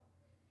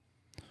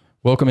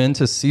Welcome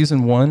into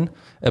Season 1,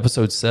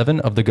 Episode 7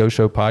 of the Go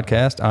Show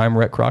podcast. I'm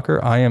Rhett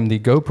Crocker. I am the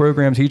Go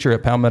program teacher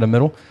at Palmetto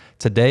Middle.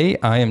 Today,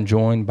 I am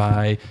joined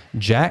by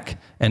Jack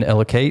and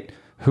EllaKate,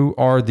 who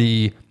are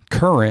the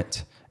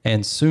current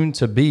and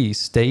soon-to-be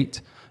state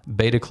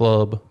Beta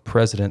Club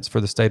presidents for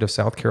the state of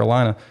South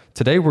Carolina.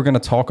 Today, we're going to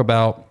talk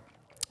about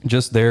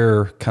just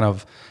their kind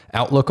of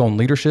outlook on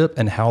leadership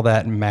and how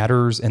that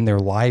matters in their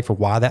life, or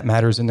why that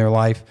matters in their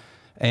life,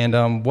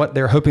 and what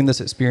they're hoping this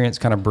experience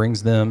kind of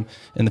brings them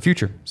in the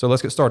future. So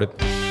let's get started.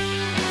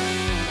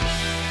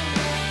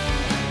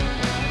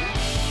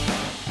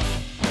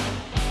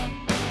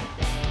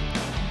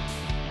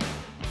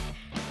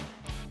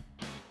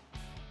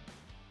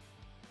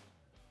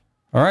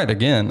 All right,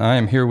 again, I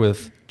am here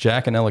with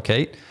Jack and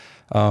EllaKate,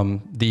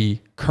 the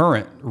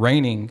current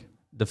reigning,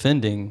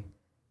 defending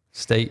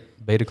state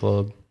Beta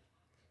Club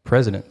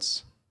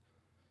presidents.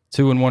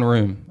 2 in 1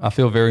 room. I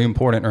feel very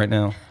important right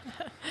now.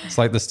 It's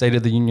like the State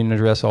of the Union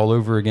address all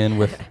over again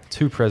with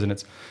 2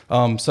 presidents.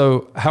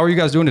 So how are you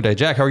guys doing today?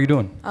 Jack, how are you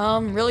doing?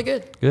 Really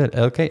good. Good.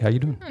 EllaKate, how you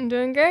doing? I'm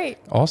doing great.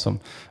 Awesome.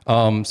 So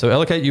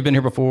EllaKate, you've been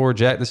here before.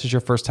 Jack, this is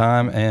your first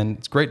time, and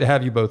it's great to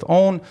have you both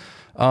on.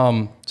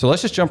 So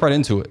let's just jump right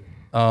into it.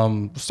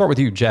 We'll start with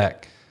you,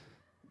 Jack.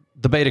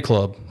 The Beta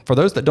Club, for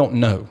those that don't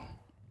know,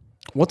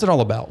 what's it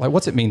all about? Like,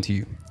 what's it mean to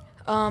you?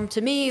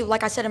 To me,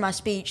 like I said in my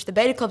speech, the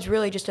Beta Club's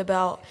really just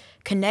about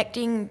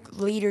connecting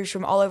leaders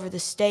from all over the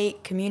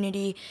state,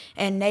 community,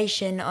 and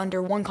nation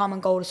under one common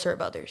goal to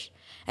serve others.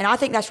 And I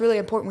think that's really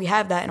important we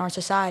have that in our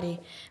society,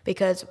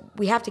 because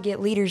we have to get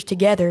leaders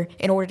together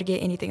in order to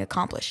get anything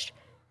accomplished.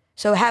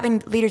 So having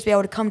leaders be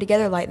able to come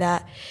together like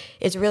that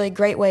is a really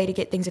great way to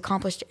get things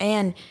accomplished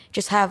and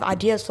just have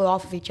ideas flow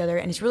off of each other.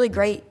 And it's really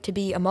great to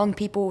be among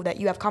people that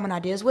you have common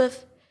ideas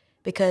with,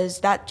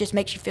 because that just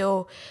makes you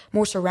feel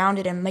more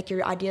surrounded and make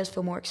your ideas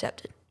feel more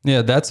accepted.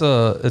 Yeah, it's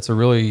a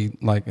really,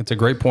 it's a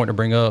great point to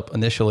bring up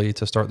initially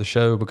to start the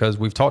show, because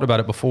we've talked about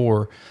it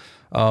before.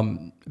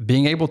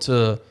 Being able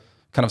to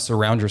kind of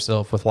surround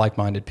yourself with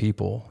like-minded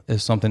people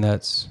is something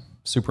that's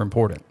super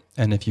important.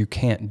 And if you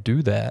can't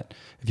do that,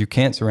 if you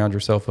can't surround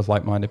yourself with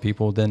like-minded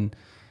people, then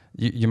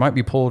you might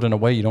be pulled in a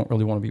way you don't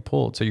really want to be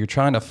pulled. So you're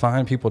trying to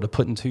find people to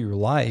put into your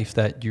life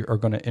that you are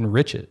going to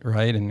enrich it,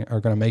 right? And are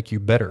going to make you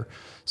better.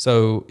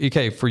 So,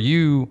 EK, for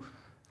you,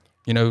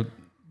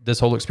 this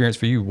whole experience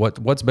for you,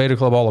 what's Beta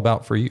Club all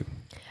about for you?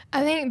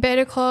 I think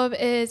Beta Club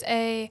is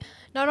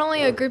not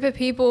only a group of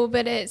people,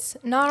 but it's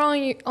not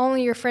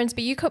only your friends,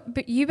 but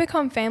you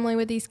become family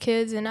with these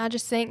kids. And I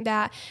just think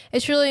that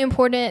it's really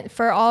important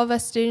for all of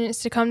us students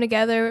to come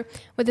together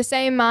with the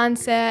same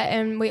mindset,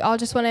 and we all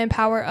just want to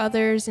empower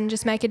others and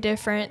just make a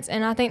difference.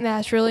 And I think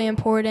that's really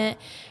important,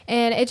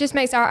 and it just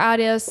makes our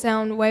ideas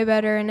sound way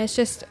better, and it's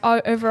just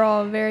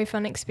overall a very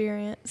fun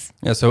experience.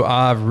 Yeah, so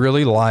I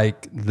really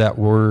like that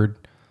word,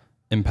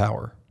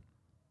 empower,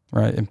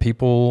 right? And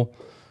people,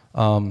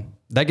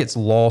 that gets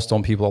lost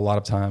on people a lot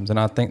of times. And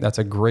I think that's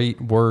a great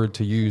word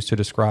to use to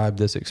describe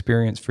this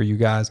experience for you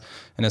guys.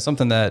 And it's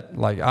something that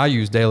I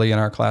use daily in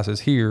our classes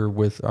here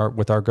with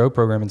our Go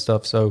program and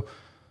stuff. So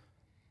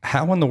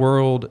how in the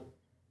world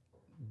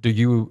do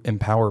you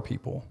empower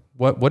people?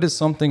 What is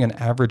something an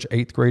average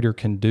 8th grader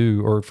can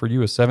do, or for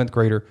you a 7th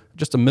grader,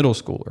 just a middle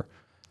schooler?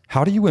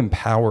 How do you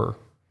empower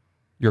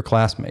your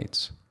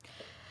classmates?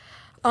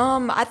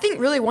 I think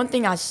really one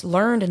thing I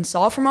learned and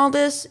saw from all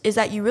this is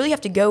that you really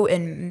have to go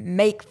and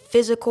make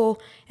physical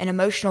and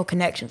emotional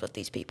connections with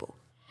these people.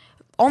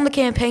 On the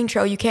campaign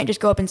trail, you can't just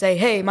go up and say,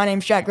 "Hey, my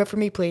name's Jack, vote for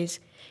me, please."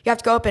 You have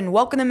to go up and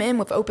welcome them in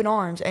with open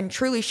arms and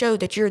truly show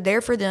that you're there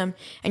for them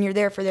and you're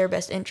there for their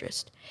best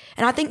interest.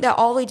 And I think that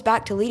all leads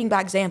back to leading by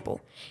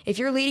example. If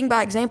you're leading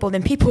by example,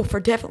 then people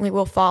definitely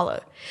will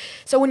follow.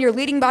 So when you're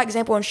leading by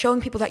example and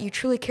showing people that you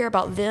truly care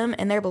about them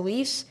and their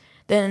beliefs,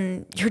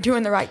 then you're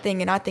doing the right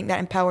thing. And I think that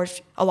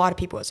empowers a lot of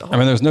people as a whole. I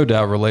mean, there's no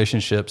doubt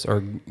relationships are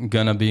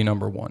going to be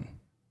number one.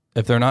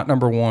 If they're not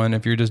number one,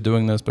 if you're just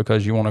doing this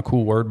because you want a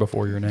cool word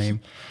before your name,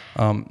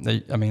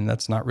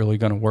 that's not really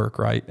going to work,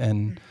 right?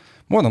 And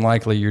more than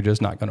likely, you're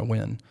just not going to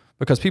win,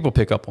 because people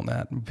pick up on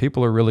that.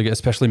 People are really good,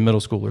 especially middle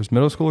schoolers.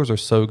 Middle schoolers are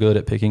so good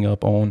at picking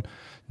up on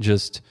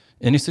just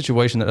any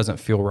situation that doesn't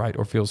feel right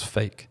or feels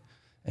fake.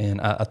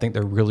 And I think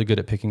they're really good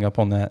at picking up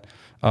on that.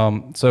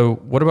 So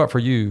what about for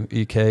you,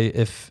 EK?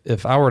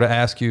 If I were to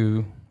ask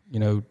you,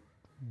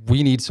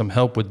 we need some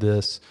help with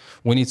this,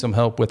 we need some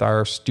help with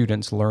our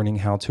students learning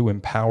how to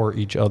empower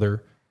each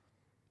other,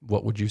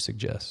 what would you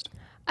suggest?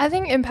 I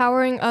think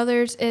empowering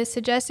others is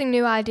suggesting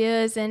new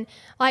ideas. And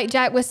like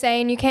Jack was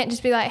saying, you can't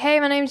just be like, "Hey,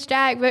 my name's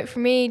Jack, vote for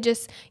me."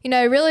 Just,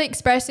 really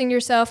expressing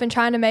yourself and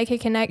trying to make a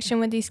connection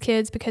with these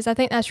kids, because I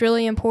think that's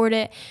really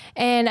important.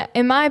 And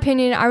in my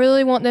opinion, I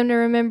really want them to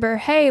remember,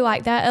 hey,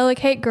 like that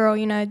EllaKate girl,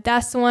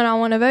 that's the one I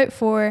want to vote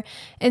for.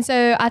 And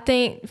so I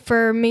think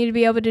for me to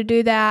be able to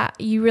do that,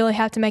 you really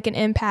have to make an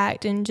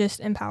impact and just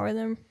empower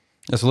them.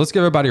 Yeah, so let's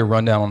give everybody a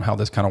rundown on how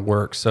this kind of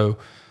works. So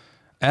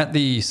at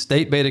the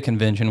State Beta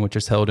Convention, which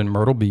is held in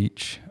Myrtle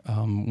Beach,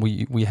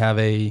 we have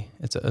I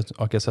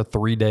guess a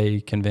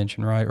 3-day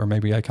convention, right? Or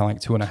maybe kind of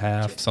like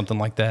 2.5, something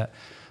like that.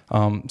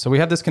 So we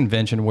have this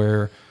convention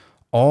where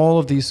all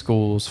of these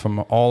schools from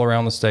all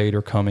around the state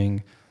are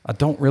coming. I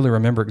don't really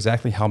remember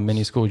exactly how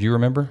many schools. You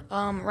remember?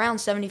 Around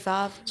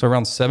 75. So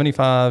around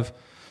 75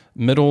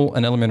 middle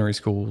and elementary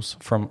schools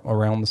from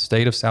around the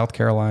state of South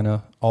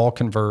Carolina all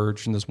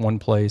converge in this one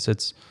place.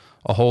 It's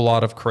a whole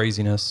lot of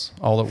craziness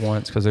all at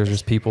once because there's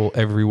just people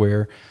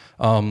everywhere.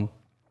 And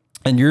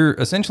you're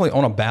essentially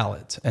on a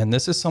ballot. And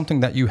this is something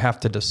that you have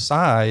to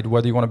decide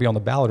whether you want to be on the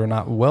ballot or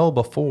not well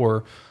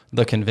before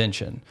the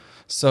convention.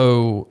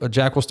 So,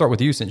 Jack, we'll start with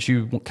you since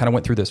you kind of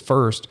went through this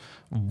first.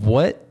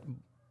 What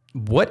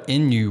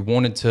in you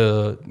wanted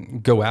to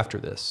go after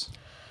this?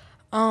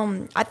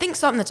 I think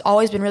something that's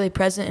always been really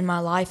present in my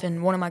life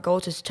and one of my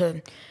goals is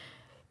to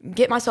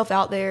get myself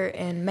out there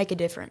and make a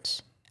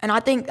difference. And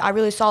I think I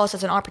really saw this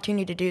as an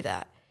opportunity to do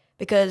that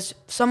because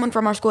someone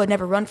from our school had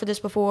never run for this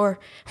before.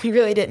 We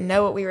really didn't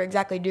know what we were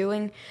exactly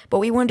doing, but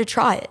we wanted to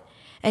try it.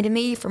 And to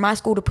me, for my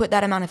school to put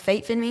that amount of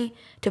faith in me,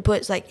 to put,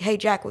 it's like, hey,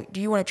 Jack,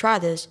 do you want to try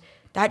this?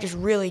 That just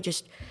really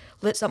just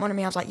lit something under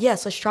me. I was like,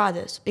 yes, let's try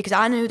this. Because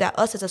I knew that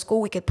us as a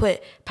school, we could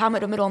put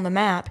Palmetto Middle on the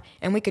map,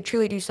 and we could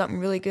truly do something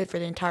really good for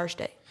the entire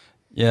state.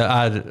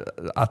 Yeah,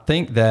 I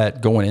think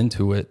that going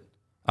into it,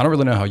 I don't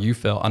really know how you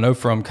felt. I know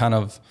from kind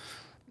of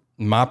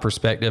my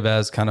perspective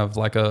as kind of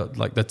like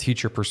the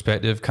teacher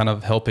perspective, kind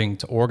of helping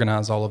to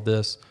organize all of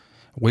this,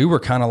 we were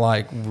kind of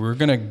like, we're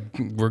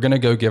gonna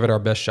go give it our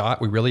best shot.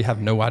 We really have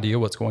no idea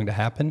what's going to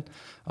happen.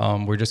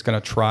 We're just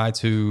gonna try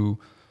to,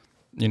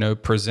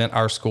 present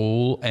our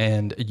school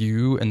and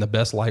you in the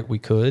best light we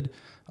could.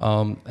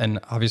 And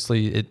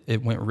obviously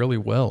it went really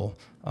well.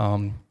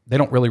 They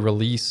don't really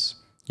release,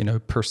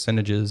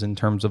 percentages in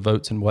terms of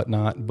votes and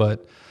whatnot,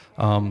 but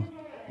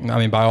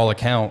by all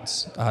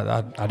accounts,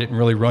 I didn't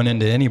really run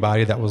into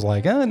anybody that was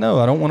like, no,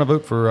 I don't want to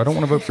vote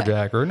for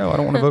Jack, or no, I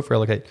don't want to vote for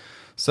EllaKate.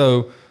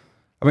 So,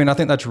 I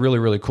think that's really,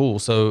 really cool.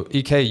 So,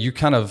 EK, you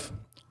kind of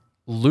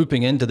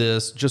looping into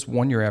this just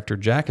 1 year after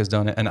Jack has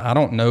done it, and I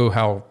don't know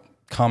how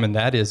common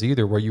that is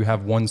either, where you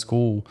have one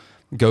school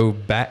go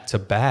back to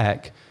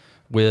back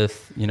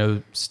with,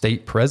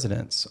 state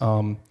presidents.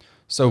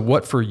 So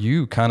what for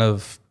you kind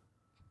of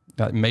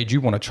made you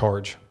want to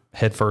charge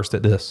headfirst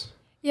at this?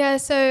 Yeah,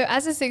 so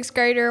as a sixth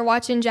grader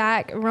watching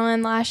Jack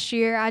run last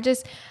year,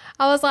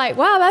 I was like,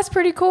 wow, that's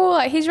pretty cool.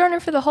 Like, he's running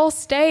for the whole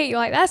state.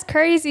 Like, that's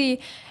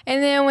crazy.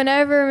 And then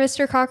whenever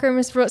Mr. Crocker and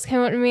Miss Brooks came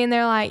up to me and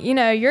they're like,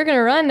 you're going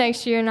to run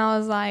next year. And I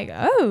was like,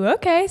 oh,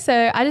 okay.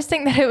 So I just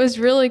think that it was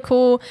really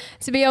cool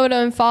to be able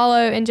to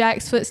follow in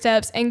Jack's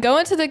footsteps and go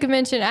into the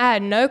convention. I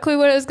had no clue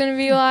what it was going to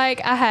be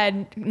like. I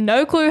had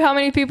no clue how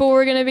many people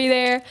were going to be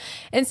there.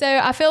 And so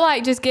I feel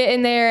like just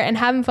getting there and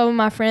having fun with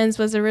my friends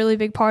was a really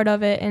big part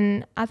of it.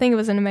 And I think it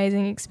was an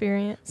amazing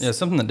experience. Yeah,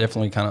 something that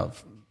definitely kind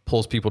of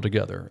pulls people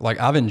together.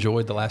 Like, I've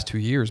enjoyed the last 2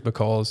 years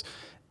because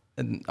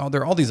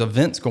there are all these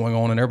events going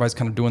on and everybody's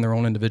kind of doing their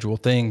own individual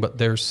thing, but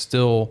there's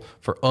still,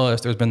 for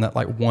us, there's been that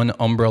like one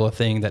umbrella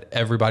thing that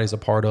everybody's a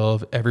part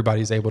of.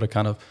 Everybody's able to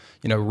kind of,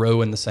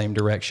 row in the same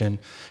direction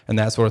and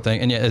that sort of thing.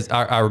 And yeah,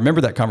 I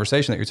remember that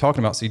conversation that you're talking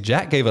about. See,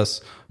 Jack gave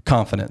us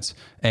confidence,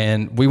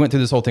 and we went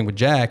through this whole thing with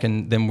Jack,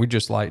 and then we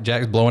just like,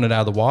 Jack's blowing it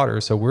out of the water.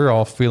 So we're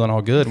all feeling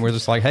all good. And we're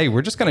just like, hey,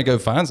 we're just going to go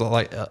find something.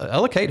 Like,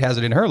 EllaKate has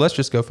it in her. Let's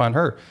just go find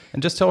her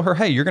and just tell her,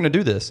 hey, you're going to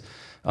do this.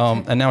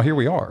 And now here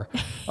we are.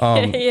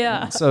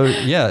 Yeah. So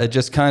yeah, it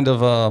just kind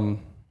of,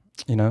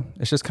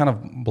 it's just kind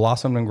of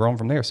blossomed and grown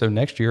from there. So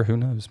next year, who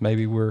knows?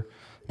 Maybe we're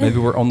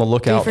on the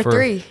lookout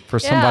for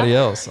somebody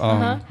else.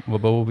 But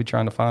we'll be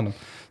trying to find them.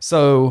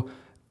 So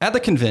at the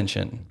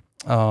convention,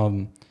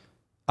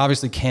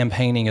 obviously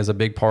campaigning is a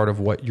big part of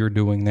what you're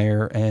doing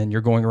there, and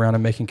you're going around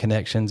and making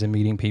connections and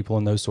meeting people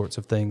and those sorts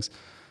of things.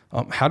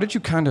 How did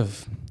you kind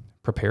of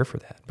prepare for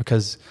that?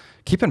 Because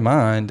keep in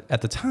mind,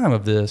 at the time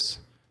of this,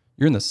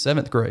 you're in the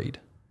 7th grade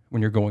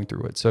when you're going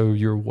through it. So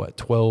you're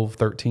 12,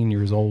 13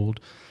 years old.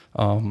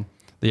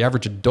 The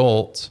average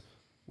adult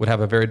would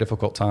have a very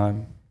difficult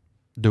time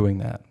doing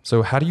that.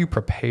 So how do you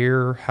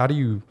prepare? How do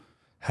you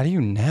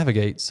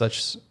navigate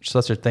such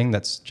a thing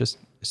that's just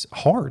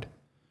hard?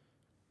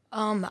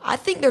 I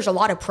think there's a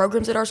lot of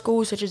programs at our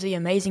school, such as the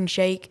Amazing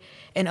Shake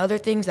and other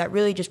things that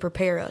really just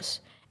prepare us.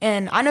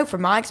 And I know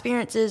from my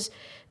experiences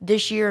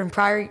this year and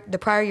the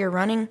prior year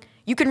running,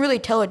 you can really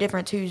tell a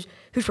difference who's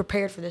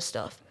prepared for this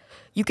stuff.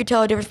 You could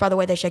tell a difference by the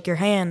way they shake your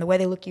hand, the way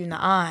they look you in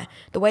the eye,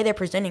 the way they're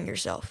presenting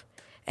yourself.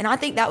 And I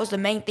think that was the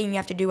main thing you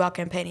have to do while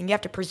campaigning. You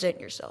have to present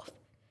yourself,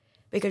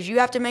 because you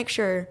have to make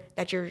sure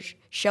that you're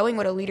showing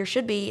what a leader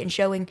should be and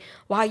showing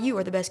why you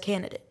are the best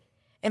candidate.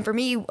 And for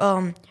me,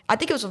 I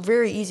think it was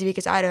very easy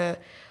because I had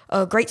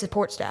a great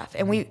support staff.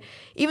 And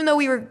even though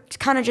we were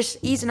kind of just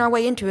easing our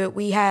way into it,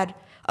 we had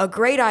a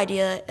great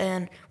idea,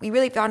 and we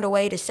really found a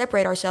way to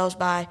separate ourselves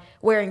by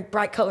wearing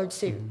bright colored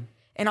suit. Mm-hmm.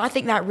 And I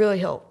think that really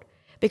helped.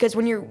 Because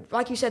when you're,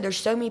 like you said, there's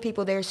so many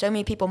people there, so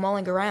many people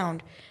mulling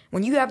around.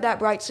 When you have that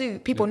bright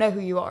suit, people know who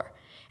you are.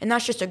 And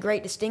that's just a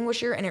great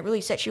distinguisher, and it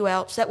really sets you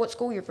out, set what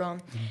school you're from,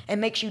 and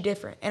makes you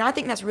different. And I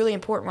think that's really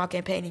important while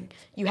campaigning.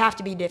 You have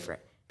to be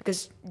different,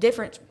 because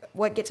different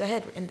what gets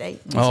ahead in day.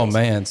 Oh,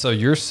 man. So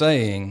you're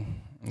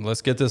saying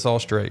Let's get this all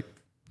straight.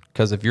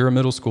 Because if you're a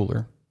middle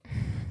schooler,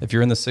 if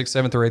you're in the 6th,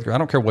 7th, or 8th grade, I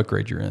don't care what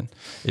grade you're in.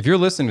 If you're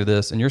listening to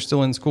this and you're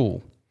still in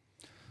school,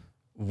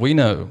 we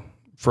know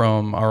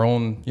from our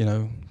own,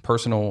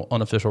 personal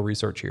unofficial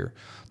research here,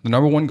 the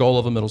number one goal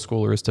of a middle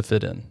schooler is to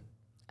fit in.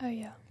 Oh,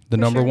 yeah. The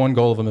number one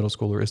goal of a middle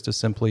schooler is to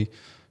simply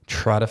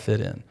try to fit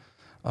in.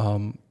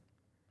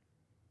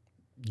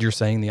 You're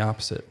saying the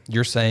opposite.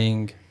 You're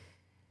saying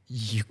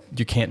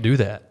you can't do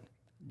that.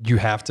 You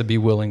have to be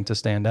willing to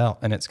stand out,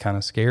 and it's kind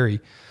of scary.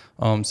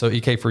 So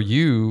EK, for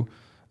you,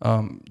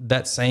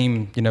 that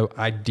same,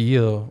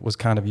 idea was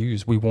kind of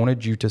used. We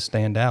wanted you to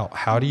stand out.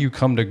 How do you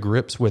come to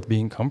grips with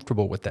being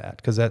comfortable with that?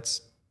 Because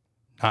that's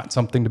not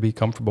something to be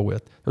comfortable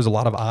with. There's a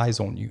lot of eyes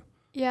on you.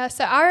 Yeah,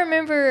 so I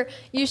remember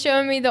you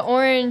showing me the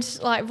orange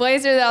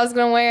blazer that I was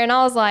gonna wear, and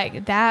I was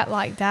like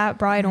that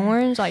bright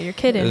orange, you're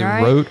kidding,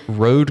 right?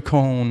 Road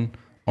cone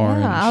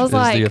orange is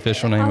the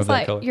official name of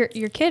that color.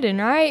 You're kidding,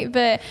 right?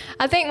 But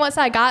I think once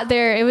I got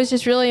there, it was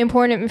just really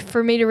important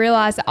for me to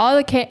realize that all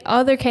the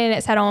other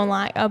candidates had on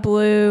a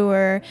blue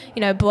or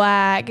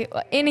black,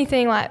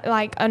 anything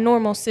like a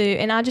normal suit,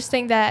 and I just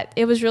think that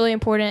it was really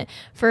important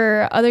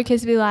for other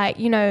kids to be like,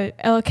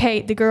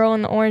 EllaKate, the girl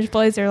in the orange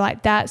blazer,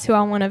 that's who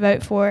I want to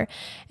vote for.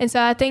 And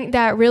so I think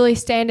that really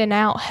standing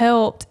out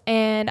helped,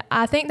 and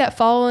I think that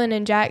following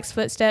in Jack's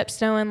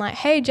footsteps, knowing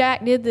hey,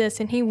 Jack did this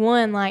and he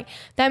won,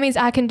 that means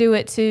I can do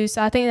it too.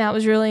 So I think that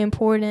was really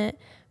important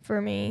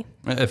for me.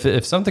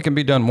 If something can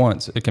be done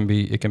once, it can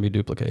be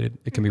duplicated.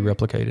 It can be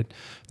replicated.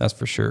 That's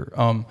for sure.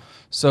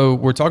 So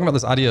we're talking about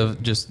this idea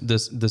of just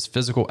this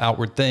physical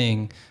outward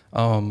thing,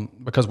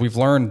 because we've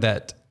learned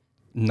that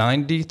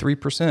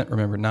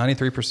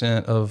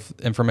 93% of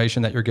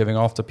information that you're giving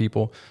off to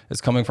people is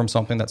coming from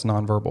something that's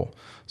nonverbal.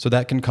 So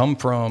that can come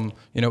from,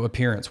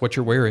 appearance, what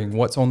you're wearing,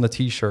 what's on the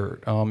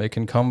t-shirt. It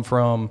can come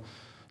from,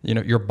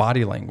 your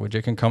body language.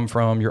 It can come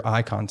from your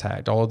eye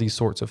contact, all of these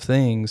sorts of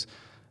things.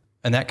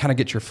 And that kind of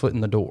gets your foot in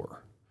the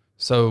door.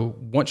 So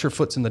once your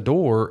foot's in the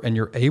door and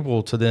you're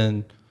able to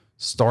then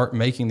start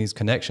making these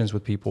connections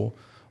with people,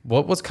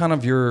 what was kind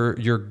of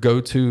your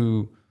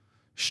go-to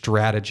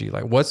strategy?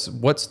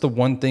 What's the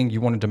one thing you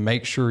wanted to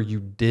make sure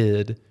you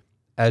did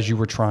as you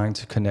were trying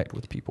to connect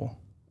with people?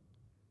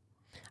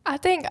 I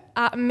think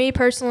me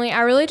personally,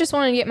 I really just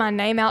wanted to get my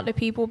name out to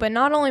people, but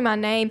not only my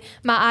name,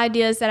 my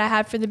ideas that I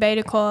had for the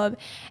Beta Club.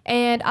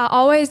 And I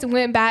always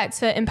went back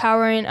to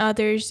empowering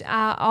others.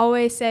 I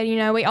always said,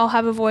 we all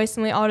have a voice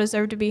and we all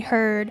deserve to be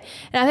heard.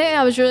 And I think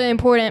that was really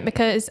important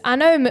because I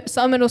know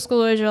some middle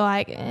schoolers are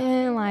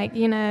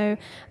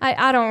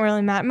I don't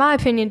really matter. My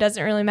opinion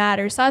doesn't really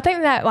matter. So I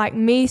think that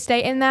me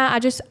stating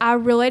that, I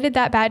related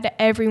that back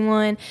to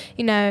everyone,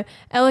 EllaKate,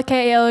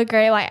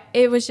 EllaKate,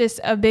 it was just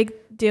a big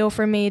deal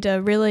for me to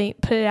really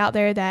put it out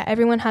there that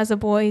everyone has a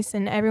voice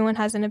and everyone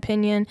has an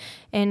opinion,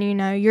 and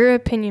your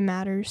opinion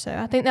matters. So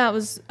I think that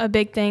was a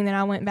big thing that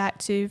I went back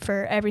to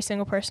for every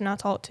single person I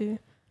talked to.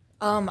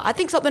 I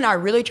think something I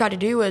really tried to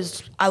do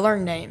is I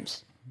learned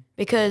names,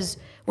 because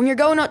when you're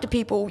going up to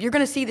people, you're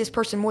going to see this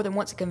person more than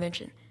once at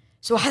convention.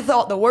 So I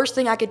thought the worst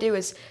thing I could do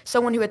is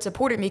someone who had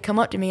supported me come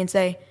up to me and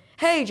say,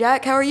 "Hey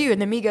Jack, how are you?" And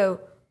then me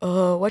go,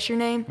 what's your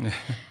name?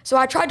 So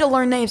I tried to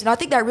learn names, and I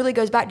think that really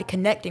goes back to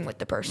connecting with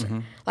the person. Mm-hmm.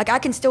 I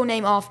can still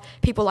name off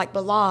people like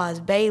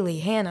Balaz, Bailey,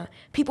 Hannah,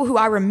 people who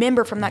I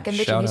remember from that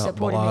convention who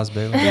supported me. Balaz,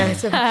 Bailey. Yeah,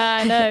 so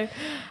I know.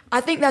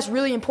 I think that's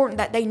really important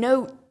that they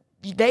know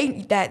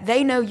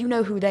you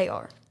know who they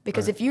are.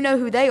 Because if you know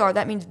who they are,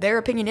 that means their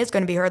opinion is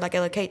going to be heard, like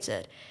EllaKate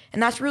said.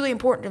 And that's really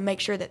important to make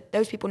sure that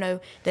those people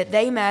know that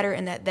they matter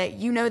and that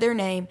you know their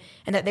name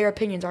and that their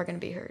opinions are going to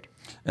be heard.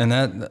 And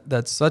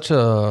that's such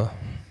a...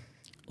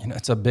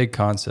 it's a big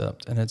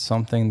concept, and it's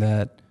something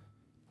that,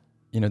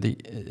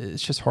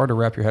 it's just hard to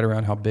wrap your head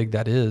around how big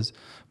that is.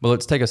 But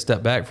let's take a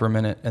step back for a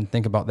minute and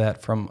think about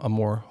that from a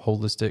more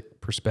holistic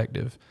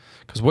perspective.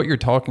 Because what you're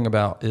talking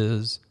about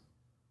is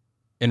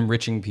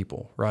enriching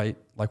people, right?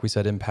 Like we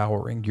said,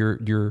 empowering.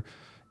 You're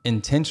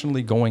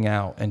intentionally going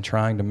out and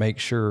trying to make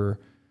sure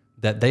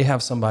that they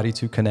have somebody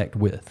to connect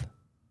with,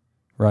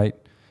 right?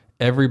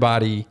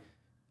 Everybody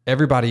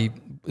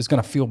is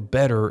going to feel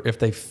better if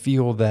they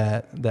feel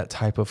that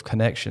type of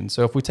connection.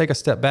 So if we take a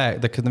step back,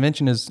 the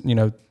convention is,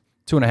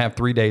 2.5,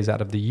 3 days out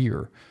of the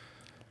year.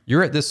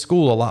 You're at this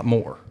school a lot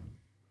more.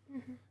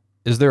 Mm-hmm.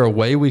 Is there a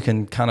way we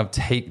can kind of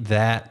take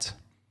that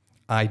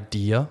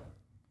idea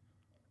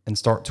and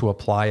start to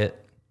apply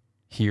it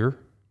here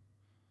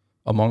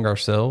among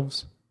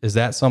ourselves? Is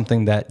that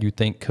something that you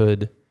think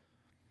could,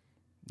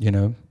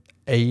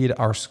 aid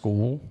our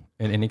school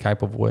in any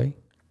type of way?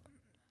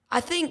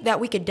 I think that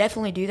we could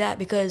definitely do that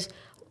because,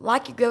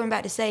 like you're going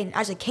back to saying,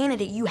 as a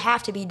candidate, you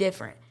have to be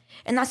different.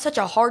 And that's such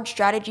a hard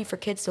strategy for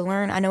kids to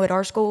learn, I know at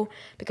our school,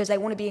 because they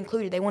want to be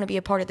included. They want to be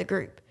a part of the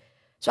group.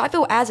 So I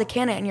feel as a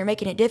candidate and you're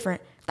making it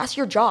different, that's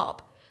your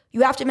job.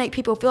 You have to make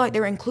people feel like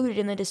they're included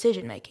in the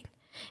decision making.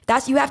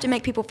 You have to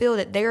make people feel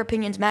that their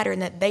opinions matter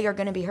and that they are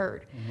going to be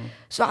heard.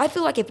 So I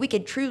feel like if we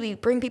could truly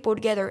bring people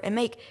together and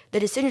make the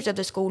decisions of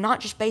the school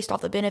not just based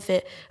off the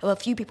benefit of a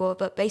few people,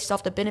 but based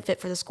off the benefit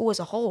for the school as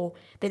a whole,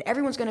 then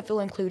everyone's going to feel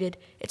included.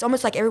 It's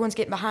almost like everyone's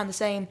getting behind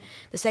the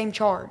same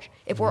charge.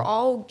 If we're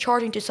all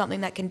charging to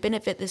something that can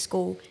benefit this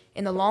school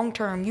in the long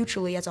term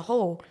mutually as a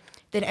whole,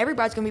 then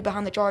everybody's going to be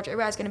behind the charge.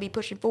 Everybody's going to be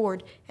pushing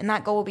forward, and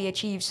that goal will be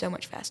achieved so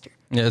much faster.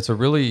 Yeah, it's a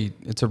really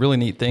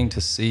neat thing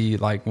to see,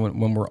 like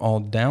when we're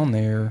all down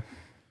there,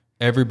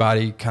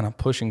 everybody kind of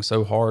pushing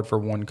so hard for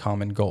one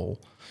common goal.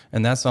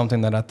 And that's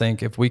something that I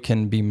think if we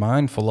can be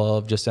mindful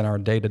of just in our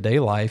day-to-day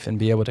life and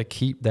be able to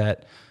keep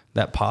that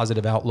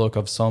positive outlook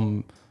of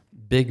some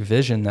big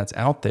vision that's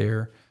out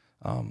there,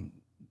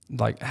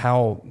 like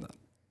how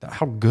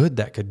good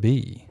that could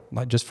be,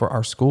 like just for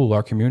our school,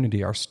 our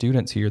community, our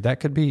students here,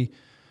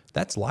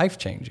 that's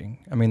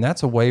life-changing. I mean,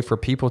 that's a way for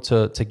people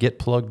to get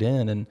plugged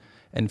in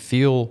and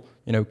feel,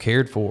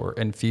 cared for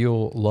and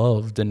feel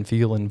loved and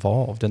feel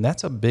involved. And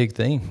that's a big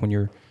thing when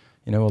you're,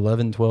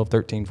 11, 12,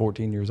 13,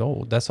 14 years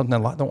old. That's something a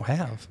lot don't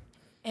have.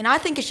 And I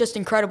think it's just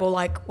incredible,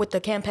 like with the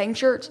campaign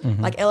shirts,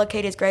 like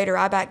EllaKate is great or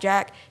I back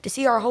Jack, to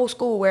see our whole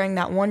school wearing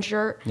that one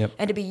shirt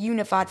and to be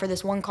unified for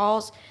this one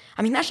cause.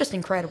 I mean, that's just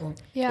incredible.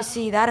 Yeah. To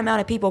see that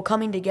amount of people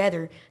coming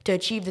together to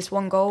achieve this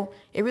one goal,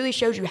 it really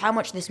shows you how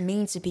much this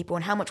means to people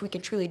and how much we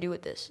can truly do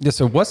with this. Yeah,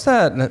 so what's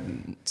that,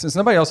 since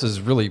nobody else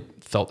has really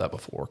felt that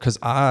before, because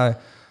I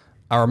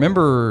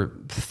remember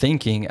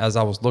thinking as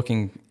I was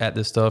looking at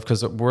this stuff,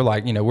 because we're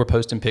like, we're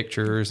posting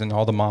pictures and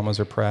all the mamas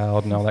are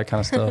proud and all that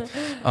kind of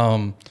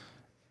stuff.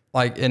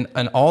 Like in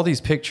all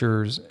these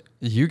pictures,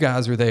 you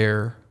guys are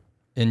there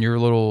in your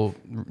little,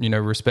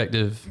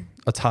 respective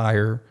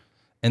attire,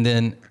 and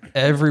then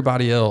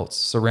everybody else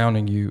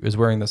surrounding you is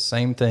wearing the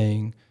same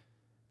thing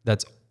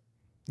that's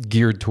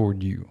geared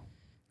toward you.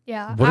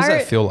 Yeah. What does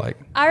that feel like?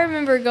 I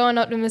remember going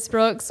up to Miss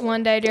Brooks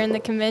one day during the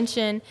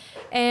convention,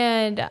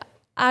 and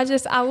I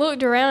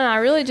looked around and I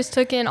really just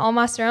took in all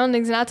my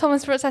surroundings, and I told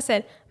Miss Brooks, I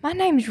said, my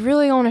name's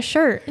really on a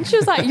shirt. And she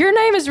was like, your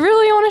name is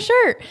really on a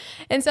shirt.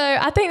 And so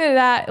I think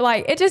that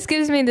like, it just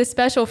gives me this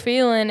special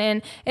feeling,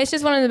 and it's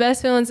just one of the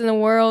best feelings in the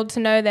world to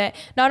know that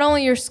not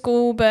only your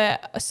school,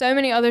 but so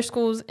many other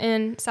schools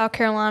in South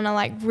Carolina,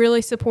 like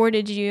really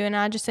supported you. And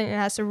I just think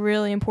that's a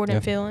really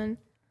important feeling.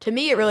 To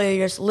me, it really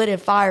just lit a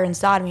fire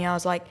inside me. I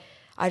was like,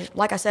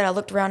 like I said, I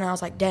looked around and I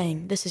was like,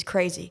 dang, this is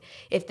crazy.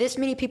 If this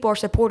many people are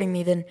supporting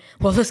me, then,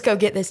 well, let's go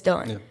get this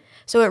done. Yeah.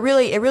 So it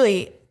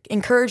really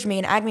encouraged me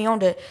and egged me on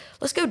to,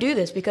 let's go do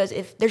this, because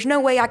if there's no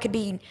way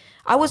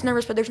I was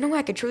nervous, but there's no way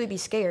I could truly be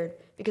scared,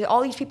 because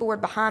all these people were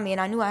behind me and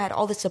I knew I had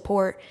all the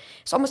support.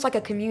 It's almost like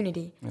a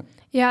community. Yep.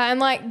 Yeah, and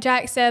like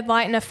Jack said,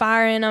 lighting a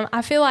fire in them.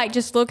 I feel like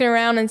just looking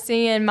around and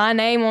seeing my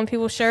name on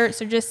people's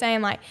shirts, or just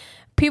saying like,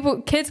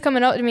 kids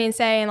coming up to me and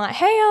saying like,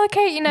 hey,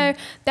 EllaKate,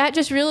 that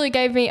just really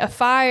gave me a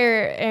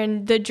fire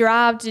and the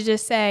drive to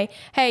just say,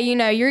 hey,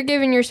 you're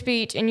giving your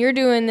speech and you're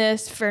doing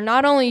this for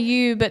not only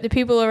you, but the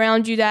people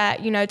around you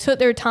that, took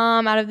their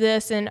time out of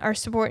this and are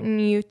supporting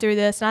you through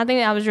this. And I think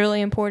that was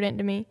really important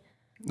to me.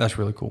 That's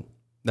really cool.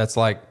 That's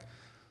like,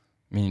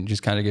 it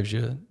just kind of gives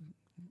you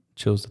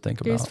chills to think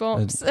about.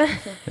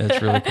 Goosebumps.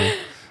 It's really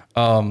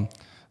cool.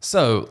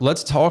 So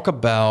let's talk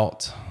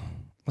about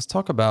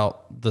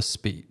the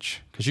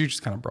speech, because you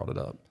just kind of brought it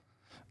up.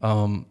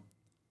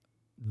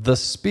 The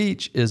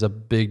speech is a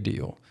big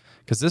deal,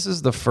 because this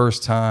is the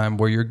first time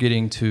where you're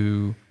getting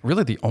to,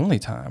 really the only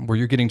time where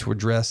you're getting to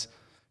address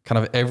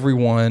kind of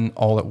everyone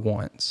all at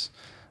once.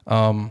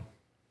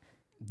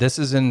 This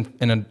is in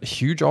a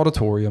huge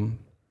auditorium,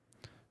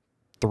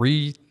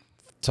 3,000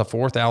 to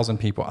 4,000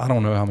 people. I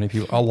don't know how many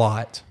people, a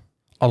lot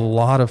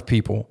of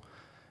people.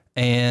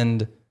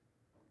 And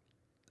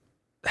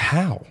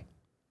how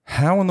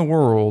in the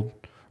world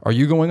are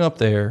you going up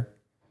there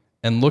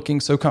and looking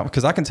so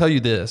because I can tell you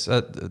this,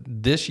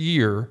 this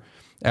year,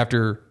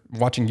 after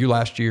watching you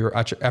last year,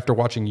 after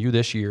watching you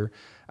this year,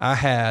 I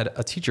had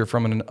a teacher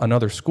from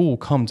another school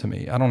come to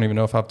me. I don't even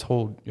know if I've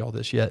told y'all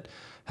this yet.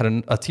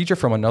 Had a teacher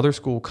from another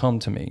school come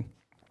to me,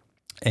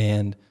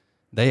 and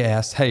they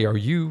asked, hey, are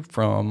you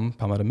from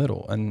Palmetto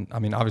Middle? And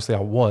obviously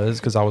I was,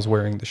 because I was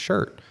wearing the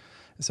shirt.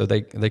 So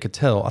they could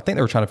tell. I think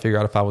they were trying to figure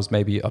out if I was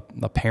maybe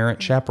a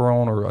parent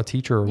chaperone or a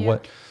teacher or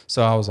what.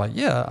 So I was like,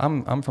 yeah,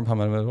 I'm from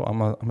Palmetto Middle.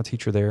 I'm a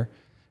teacher there.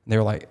 And they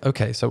were like,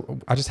 okay, so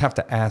I just have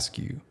to ask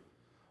you,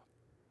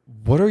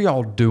 what are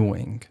y'all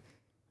doing?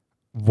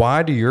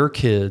 Why do your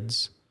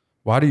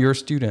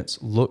students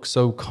look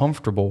so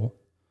comfortable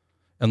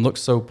and look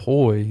so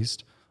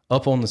poised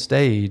up on the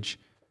stage?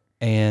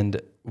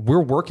 And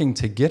we're working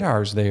to get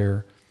ours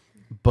there,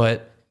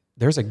 but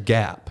there's a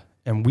gap,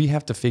 and we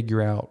have to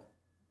figure out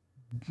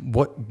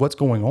what's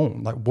going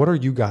on. Like, what are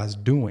you guys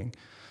doing?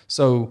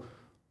 So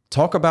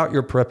talk about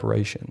your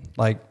preparation.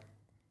 Like,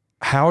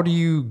 how do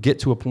you get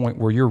to a point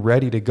where you're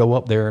ready to go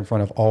up there in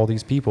front of all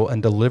these people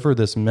and deliver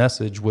this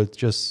message with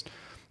just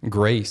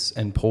grace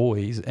and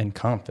poise and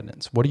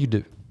confidence? What do you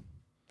do?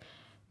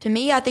 To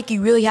me, I think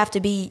you really have to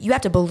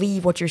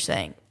believe what you're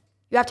saying.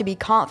 You have to be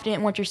confident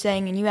in what you're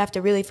saying, and you have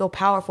to really feel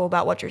powerful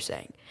about what you're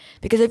saying.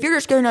 Because if you're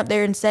just going up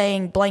there and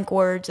saying blank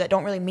words that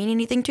don't really mean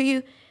anything to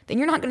you, then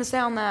you're not going to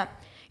sound that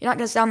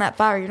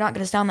fire. You're not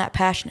going to sound that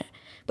passionate.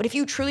 But if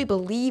you truly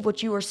believe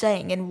what you are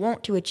saying and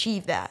want to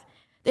achieve that,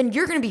 then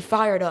you're going to be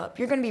fired up.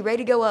 You're going to be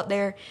ready to go up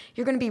there.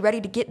 You're going to be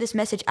ready to get this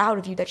message out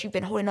of you that you've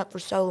been holding up for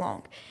so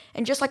long.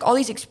 And just like all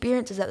these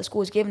experiences that the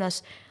school has given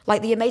us,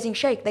 like the Amazing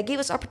Shake, they give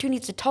us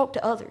opportunities to talk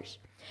to others.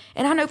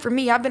 And I know for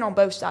me, I've been on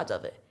both sides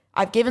of it.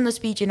 I've given the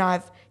speech and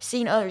I've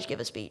seen others give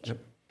a speech. Yep.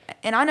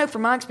 And I know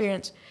from my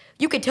experience,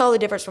 you could tell the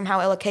difference from how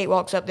EllaKate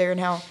walks up there and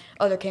how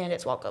other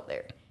candidates walk up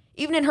there.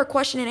 Even in her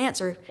question and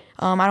answer,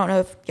 I don't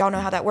know if y'all know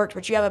how that works,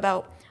 but you have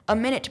about a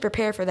minute to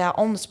prepare for that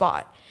on the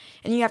spot.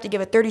 And you have to give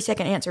a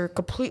 30-second answer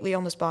completely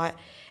on the spot.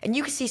 And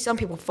you can see some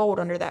people fold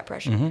under that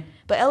pressure. Mm-hmm.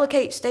 But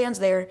EllaKate stands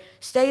there,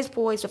 stays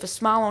poised with a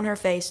smile on her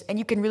face, and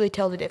you can really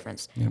tell the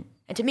difference. Yep.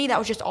 And to me, that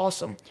was just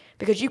awesome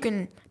because you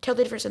can tell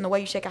the difference in the way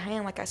you shake a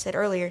hand, like I said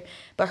earlier.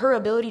 But her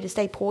ability to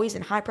stay poised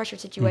in high-pressure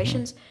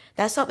situations,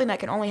 that's something that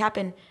can only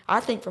happen,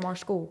 I think, from our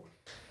school.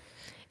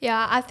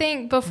 Yeah, I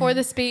think before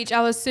the speech,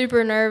 I was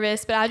super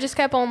nervous, but I just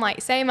kept on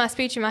saying my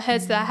speech in my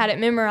head so that I had it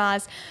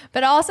memorized.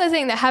 But I also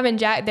think that having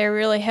Jack there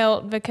really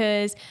helped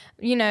because,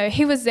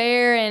 he was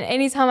there, and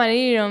anytime I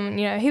needed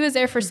him, he was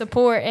there for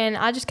support. And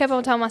I just kept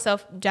on telling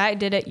myself, Jack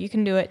did it, you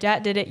can do it.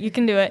 Jack did it, you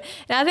can do it.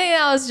 And I think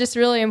that was just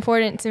really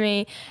important to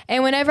me.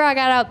 And whenever I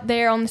got out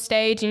there on the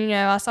stage and,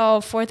 I saw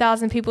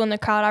 4,000 people in the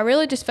crowd, I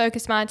really just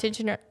focused my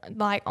attention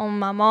on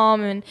my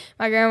mom and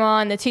my grandma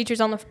and the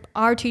teachers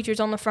our teachers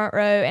on the front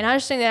row. And I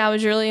just think that I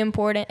was really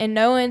important, and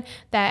knowing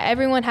that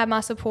everyone had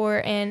my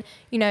support and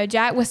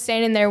Jack was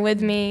standing there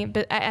with me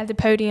but at the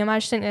podium, I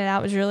just think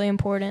that was really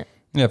important.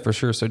 Yeah, for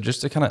sure. So just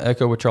to kind of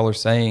echo what y'all are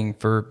saying,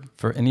 for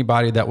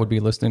anybody that would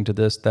be listening to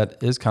this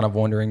that is kind of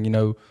wondering,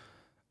 kind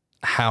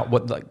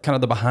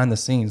of the behind the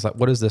scenes,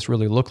 what does this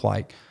really look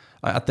like?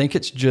 I think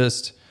it's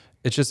just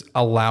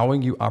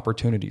allowing you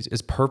opportunities.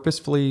 It's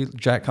purposefully,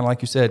 Jack, kind of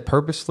like you said,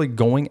 purposefully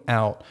going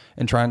out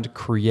and trying to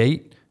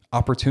create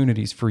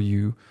opportunities for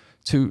you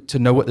to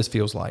know what this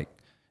feels like.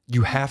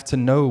 You have to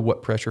know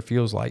what pressure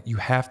feels like. You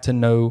have to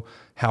know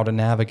how to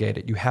navigate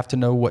it. You have to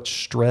know what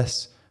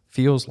stress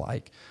feels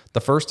like.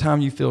 The first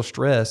time you feel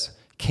stress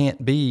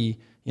can't be,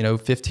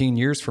 15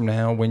 years from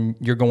now when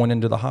you're going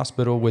into the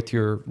hospital with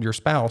your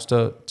spouse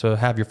to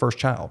have your first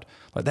child.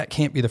 That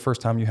can't be the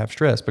first time you have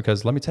stress,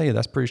 because let me tell you,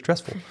 that's pretty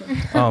stressful.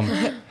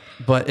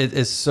 But it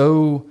is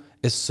so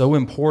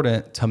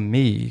important to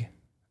me,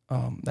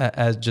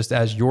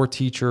 as your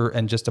teacher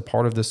and just a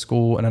part of the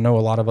school, and I know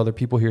a lot of other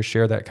people here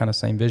share that kind of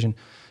same vision.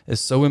 It's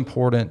so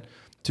important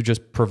to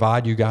just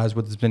provide you guys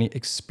with as many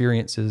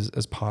experiences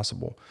as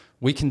possible.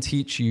 We can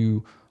teach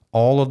you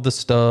all of the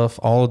stuff,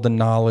 all of the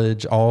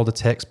knowledge, all the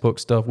textbook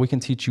stuff. We can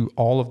teach you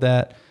all of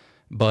that.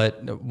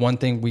 But one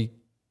thing we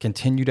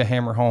continue to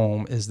hammer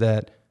home is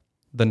that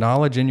the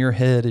knowledge in your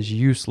head is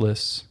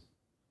useless,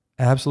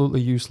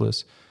 absolutely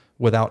useless,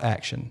 without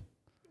action.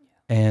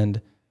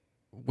 And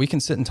we can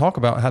sit and talk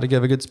about how to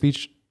give a good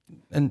speech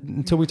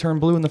until we turn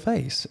blue in the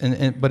face.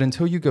 But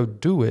until you go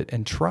do it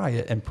and try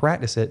it and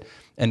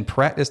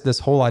practice this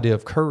whole idea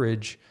of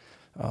courage,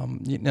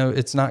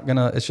 it's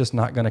just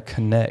not gonna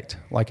connect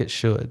like it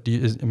should.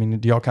 Do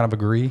y'all kind of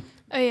agree?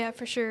 Oh yeah,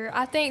 for sure.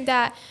 I think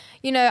that,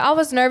 I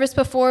was nervous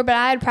before, but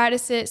I had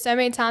practiced it so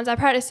many times. I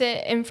practiced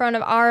it in front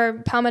of our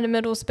Palmetto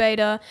Middle's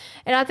beta,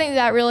 and I think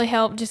that really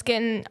helped just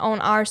getting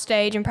on our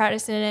stage and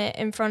practicing it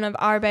in front of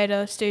our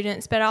beta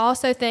students. But I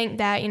also think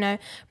that,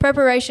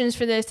 preparations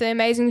for this, the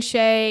Amazing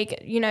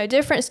Shake,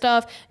 different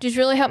stuff just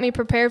really helped me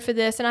prepare for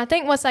this. And I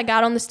think once I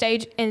got on the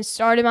stage and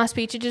started my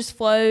speech, it just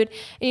flowed.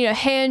 And,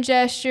 hand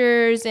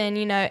gestures and,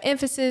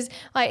 emphasis,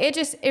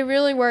 it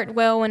really worked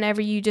well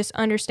whenever you just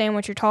understand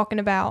what you're talking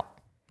about.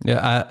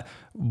 Yeah,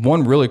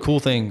 one really cool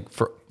thing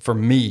for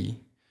me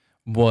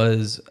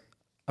was,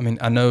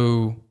 I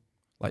know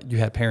you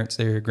had parents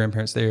there,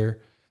 grandparents there.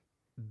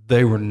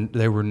 They were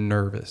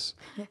nervous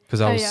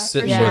because I was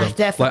sitting with them.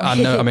 Definitely. I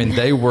know.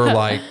 They were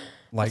like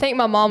I think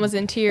my mom was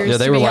in tears. Yeah,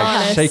 they were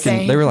shaking.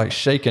 Same. They were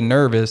shaking,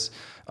 nervous.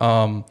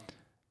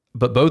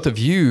 But both of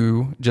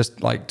you just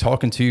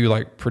talking to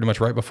you pretty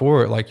much right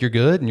before you're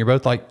good, and you're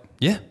both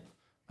yeah,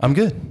 I'm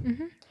good.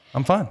 Mm-hmm.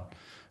 I'm fine.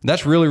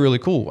 That's really, really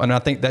cool. And I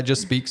think that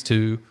just speaks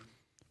to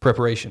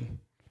preparation.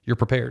 You're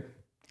prepared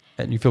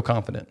and you feel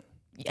confident.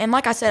 And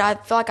like I said, I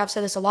feel like I've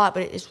said this a lot,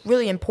 but it's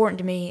really important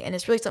to me. And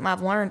it's really something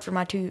I've learned from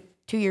my two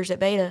years at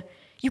Beta.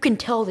 You can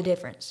tell the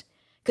difference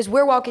because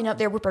we're walking up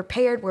there, we're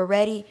prepared, we're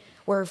ready,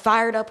 we're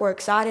fired up, we're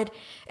excited.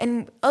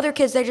 And other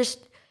kids, it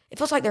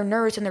feels like they're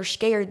nervous and they're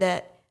scared.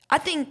 That I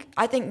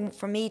think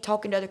for me,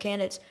 talking to other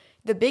candidates,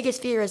 the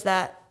biggest fear is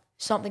that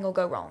something will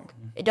go wrong.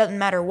 It doesn't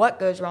matter what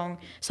goes wrong,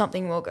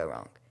 something will go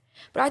wrong.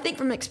 But I think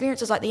from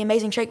experiences like the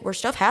Amazing Shake where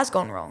stuff has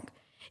gone wrong,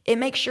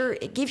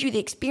 it gives you the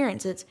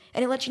experiences,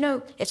 and it lets you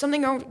know if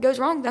something goes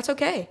wrong, that's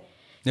okay.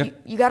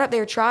 Yep. You got up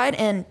there, tried,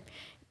 and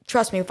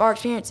trust me, with our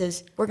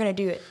experiences, we're going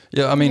to do it.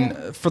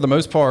 Yeah, for the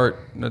most part,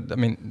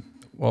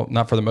 well,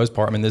 not for the most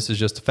part. This is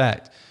just a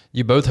fact.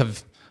 You both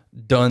have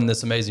done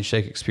this amazing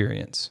shake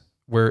experience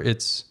where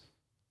it's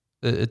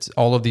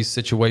all of these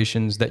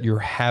situations that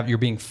you're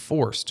being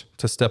forced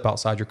to step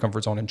outside your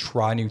comfort zone and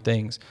try new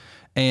things,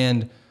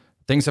 and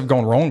things have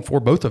gone wrong for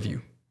both of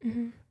you.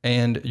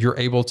 And you're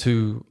able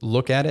to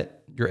look at it,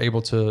 you're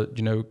able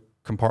to,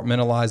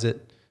 compartmentalize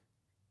it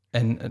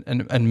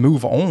and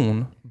move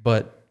on,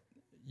 but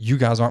you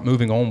guys aren't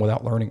moving on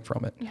without learning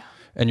from it. Yeah.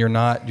 And you're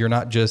not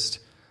just,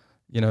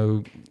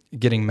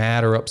 getting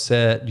mad or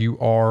upset. You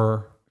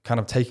are kind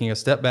of taking a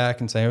step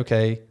back and saying,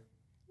 okay,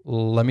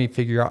 let me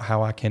figure out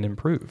how I can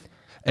improve.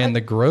 And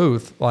the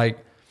growth,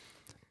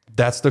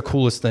 that's the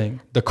coolest thing.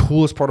 The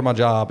coolest part of my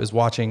job is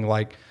watching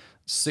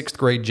 6th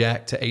grade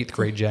Jack to 8th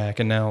grade Jack,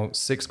 and now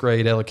 6th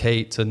grade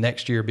EllaKate to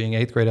next year being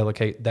 8th grade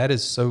EllaKate. That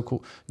is so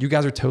cool. You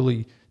guys are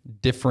totally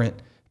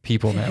different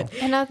people now.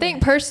 And I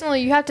think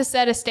personally you have to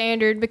set a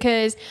standard,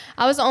 because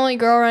I was the only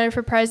girl running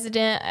for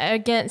president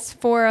against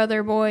 4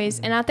 other boys.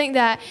 And I think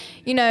that,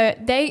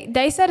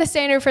 they set a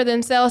standard for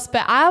themselves,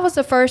 but I was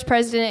the first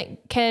president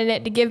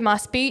candidate to give my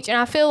speech. And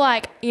I feel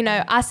like,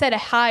 I set a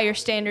higher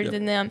standard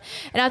than them.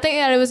 And I think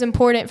that it was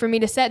important for me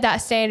to set that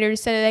standard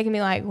so that they can be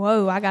like,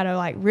 whoa, I got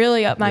to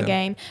really up my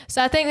game.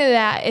 So I think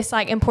that it's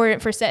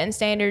important for setting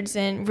standards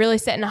and really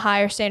setting a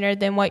higher standard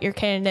than what your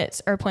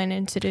candidates are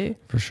planning to do.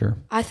 For sure.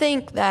 I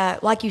think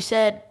that, like you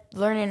said,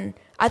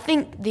 I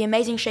think the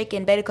Amazing Shake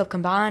and Beta Club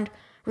combined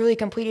really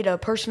completed a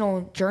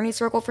personal journey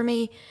circle for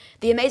me.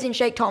 The Amazing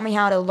Shake taught me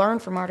how to learn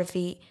from our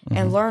defeat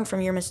and learn from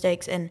your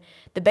mistakes, and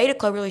the Beta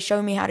Club really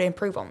showed me how to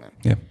improve on them.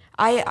 Yeah.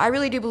 I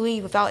really do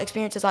believe without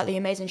experiences like the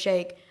Amazing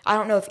Shake, I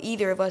don't know if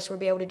either of us would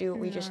be able to do what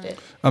we just did.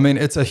 I mean,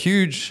 it's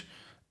huge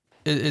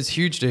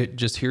to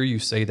just hear you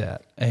say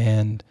that.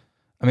 And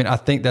I mean, I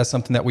think that's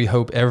something that we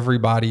hope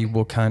everybody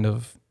will kind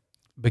of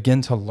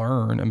begin to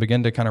learn and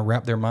begin to kind of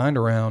wrap their mind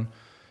around.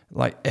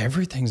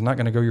 Everything's not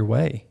going to go your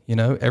way,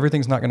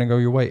 everything's not going to go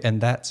your way. And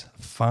that's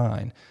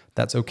fine.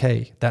 That's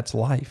okay. That's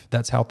life.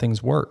 That's how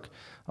things work.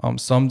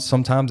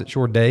 Sometimes it's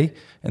your day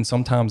and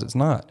sometimes it's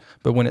not.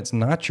 But when it's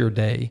not your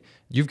day,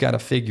 you've got to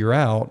figure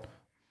out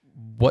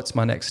what's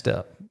my next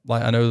step.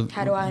 I know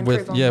how do I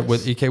improve on this?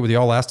 with EK, with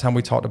y'all last time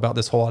we talked about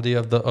this whole idea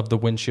of the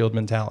windshield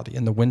mentality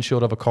and the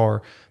windshield of a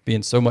car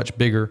being so much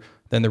bigger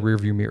than the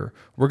rearview mirror.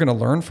 We're going to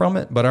learn from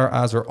it, but our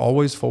eyes are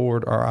always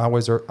forward. Our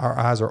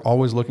eyes are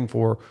always looking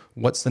for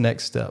what's the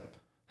next step.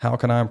 How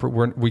can I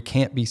improve? We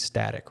can't be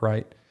static,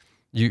 right?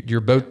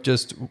 You're both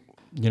just,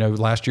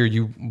 last year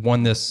you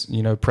won this,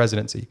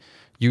 presidency.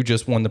 You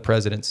just won the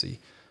presidency.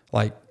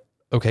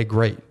 Okay,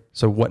 great.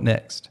 So what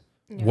next?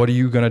 Yeah. What are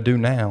you going to do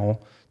now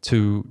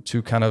to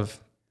kind of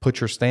put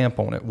your stamp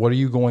on it? What are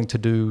you going to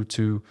do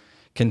to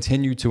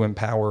continue to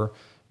empower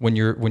when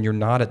you're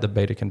not at the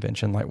beta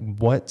convention?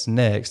 What's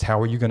next?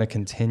 How are you going to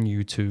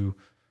continue to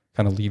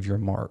kind of leave your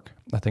mark?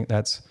 I think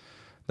that's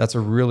a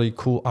really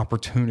cool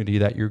opportunity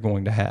that you're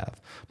going to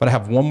have. But I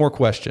have one more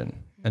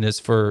question, and it's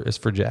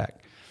for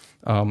Jack,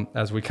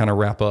 as we kind of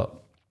wrap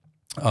up.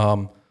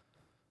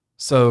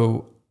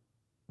 So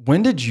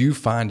when did you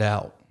find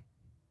out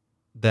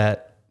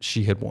that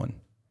she had won?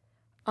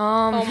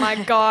 Oh my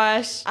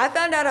gosh. I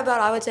found out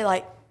about, I would say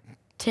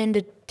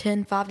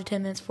 5 to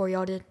 10 minutes before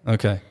y'all did.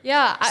 Okay.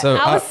 Yeah,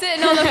 I was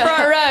sitting on the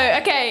front row.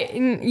 Okay,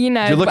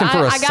 You're looking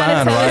for a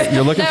sign, right?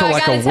 You're looking for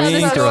a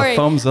wink or a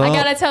thumbs up. I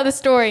gotta tell the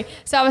story.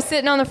 So I was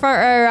sitting on the front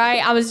row,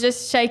 right? I was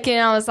just shaking.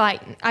 I was I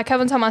kept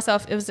on telling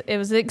myself it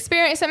was the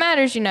experience that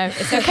matters.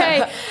 It's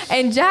okay.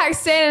 And Jack's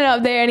standing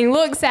up there and he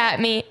looks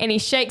at me and he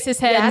shakes his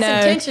head.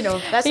 That's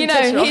intentional. That's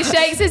intentional. He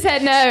shakes his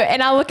head no,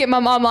 and I look at my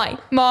mom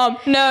Mom,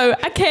 no,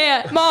 I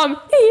can't. Mom,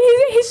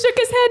 he shook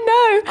his head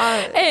no,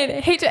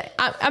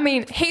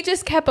 and he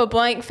just kept a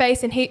blank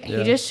face, and he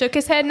just shook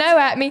his head no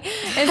at me.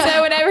 And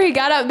so whenever he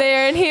got up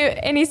there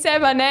and he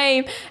said my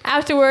name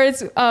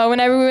afterwards,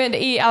 whenever we went to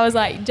eat, I was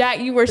like, Jack,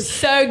 you were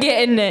so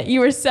getting it.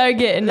 You were so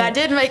getting it. That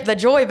did make the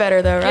joy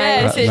better though, right?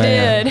 Yes, it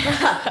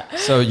did.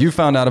 So you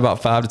found out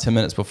about 5 to 10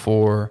 minutes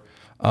before.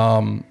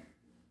 I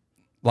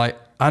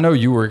know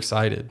you were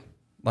excited,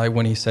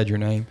 when he said your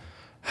name.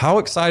 How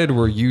excited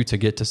were you to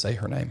get to say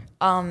her name?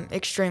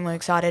 Extremely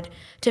excited.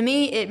 To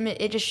me,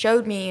 it just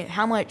showed me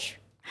how much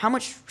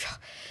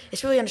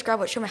it's really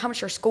undescribable. It showed me how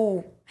much our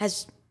school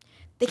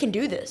they can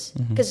do this.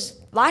 Because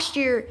last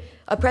year,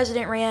 a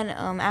president ran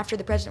after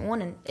the president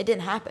won, and it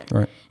didn't happen.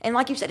 Right. And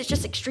like you said, it's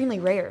just extremely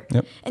rare.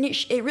 Yep. And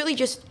it really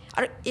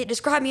it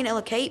described me and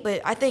EllaKate,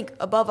 but I think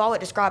above all, it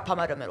described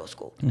Palmetto Middle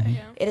School. Yeah.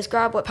 It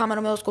described what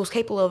Palmetto Middle School is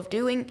capable of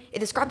doing. It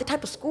described the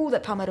type of school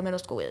that Palmetto Middle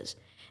School is.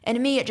 And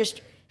to me, it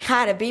just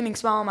had a beaming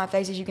smile on my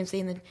face, as you can see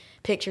in the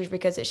pictures,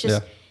 because it's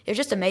just it was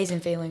just an amazing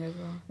feeling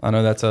overall. I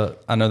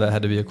know that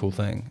had to be a cool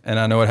thing, and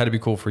I know it had to be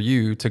cool for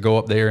you to go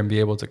up there and be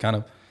able to kind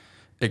of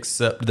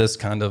accept this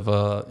kind of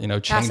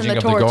changing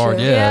of the guard.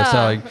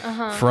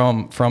 It's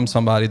from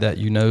somebody that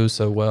you know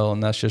so well,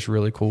 and that's just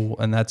really cool.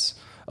 And that's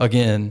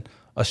again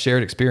a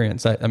shared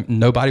experience that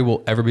nobody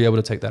will ever be able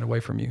to take that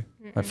away from you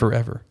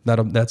forever.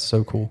 That's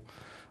so cool.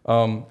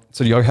 So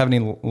do y'all have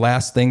any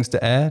last things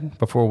to add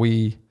before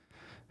we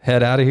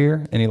head out of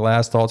here? Any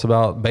last thoughts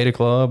about Beta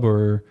Club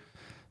or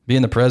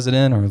being the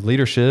president or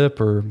leadership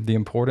or the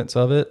importance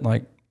of it?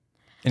 Like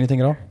anything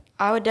at all?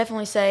 I would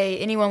definitely say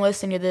anyone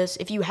listening to this,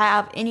 if you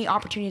have any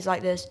opportunities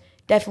like this,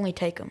 definitely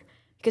take them.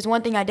 Because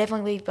one thing I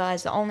definitely leave by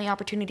is the only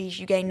opportunities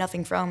you gain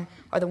nothing from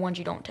are the ones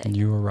you don't take.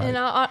 You were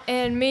right.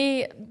 And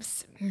me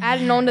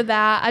adding on to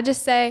that, I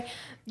just say,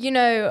 you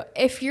know,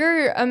 if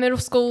you're a middle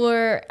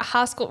schooler,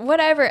 high school,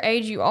 whatever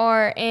age you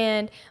are,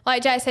 and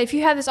like Jack said, if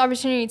you have this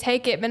opportunity,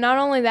 take it. But not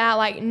only that,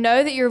 like,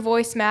 know that your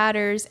voice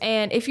matters.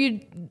 And if you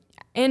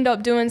end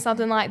up doing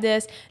something like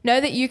this,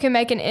 know that you can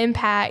make an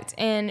impact.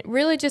 And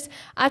really just,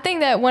 I think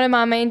that one of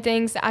my main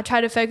things that I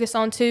try to focus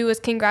on too is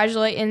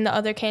congratulating the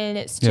other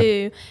candidates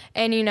too.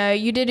 And you know,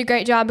 you did a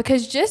great job,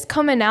 because just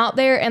coming out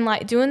there and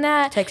like doing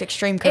that takes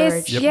extreme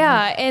courage.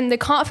 Yeah, and the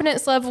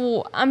confidence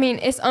level, I mean,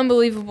 it's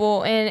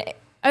unbelievable. And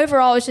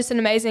overall, it's just an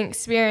amazing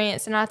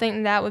experience. And I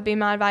think that would be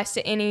my advice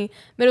to any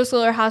middle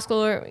schooler, high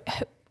schooler,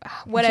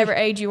 whatever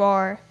age you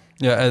are.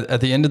 Yeah,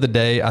 at the end of the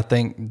day, I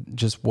think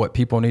just what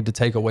people need to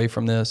take away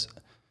from this,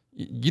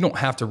 you don't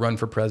have to run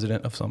for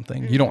president of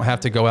something. You don't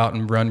have to go out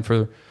and run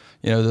for,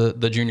 you know,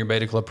 the junior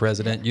beta club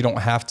president. You don't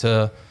have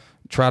to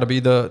try to be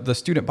the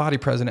student body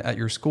president at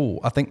your school.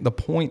 I think the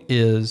point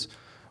is,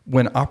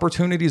 when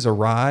opportunities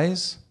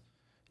arise,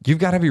 you've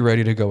got to be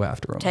ready to go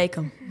after them. Take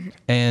them.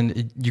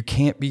 And you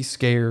can't be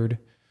scared.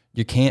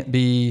 You can't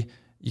be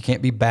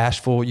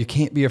bashful. You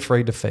can't be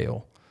afraid to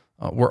fail.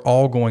 We're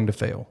all going to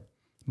fail.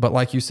 But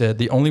like you said,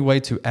 the only way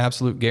to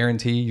absolute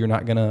guarantee you're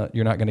not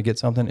gonna get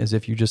something is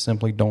if you just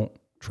simply don't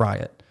try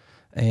it.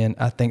 And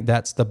I think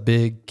that's the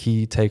big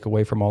key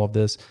takeaway from all of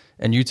this.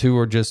 And you two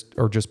are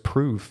just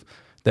proof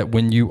that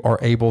when you are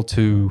able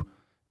to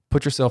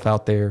put yourself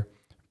out there,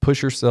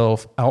 push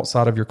yourself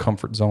outside of your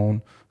comfort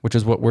zone, which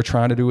is what we're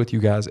trying to do with you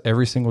guys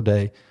every single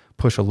day,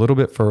 push a little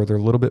bit further,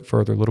 a little bit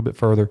further, a little bit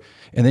further.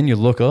 And then you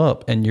look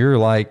up and you're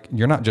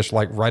not just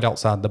like right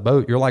outside the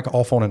boat. You're like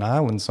off on an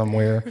island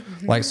somewhere,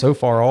 like so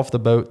far off the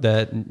boat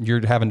that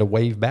you're having to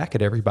wave back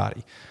at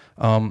everybody.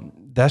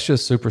 That's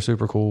just super,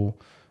 super cool.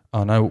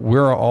 No,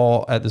 we're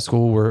all at the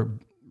school. We're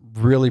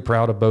really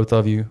proud of both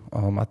of you.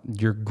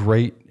 You're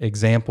great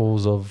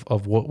examples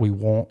of what we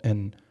want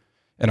in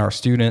our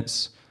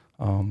students.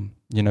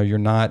 You know, you're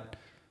not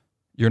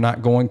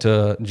going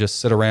to just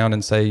sit around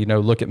and say, you know,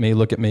 look at me,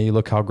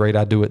 look how great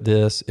I do at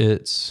this.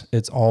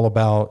 It's all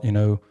about, you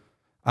know,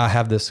 I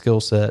have this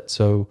skill set,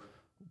 so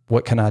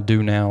what can I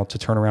do now to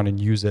turn around and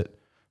use it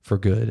for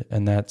good?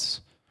 And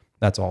that's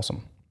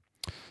awesome.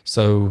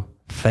 So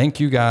thank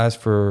you guys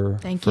for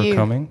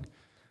coming.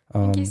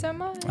 Thank you so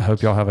much. I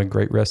hope y'all have a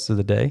great rest of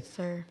the day.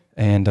 Sir.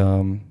 And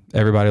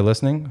everybody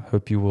listening,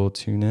 hope you will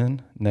tune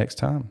in next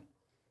time.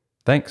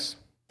 Thanks.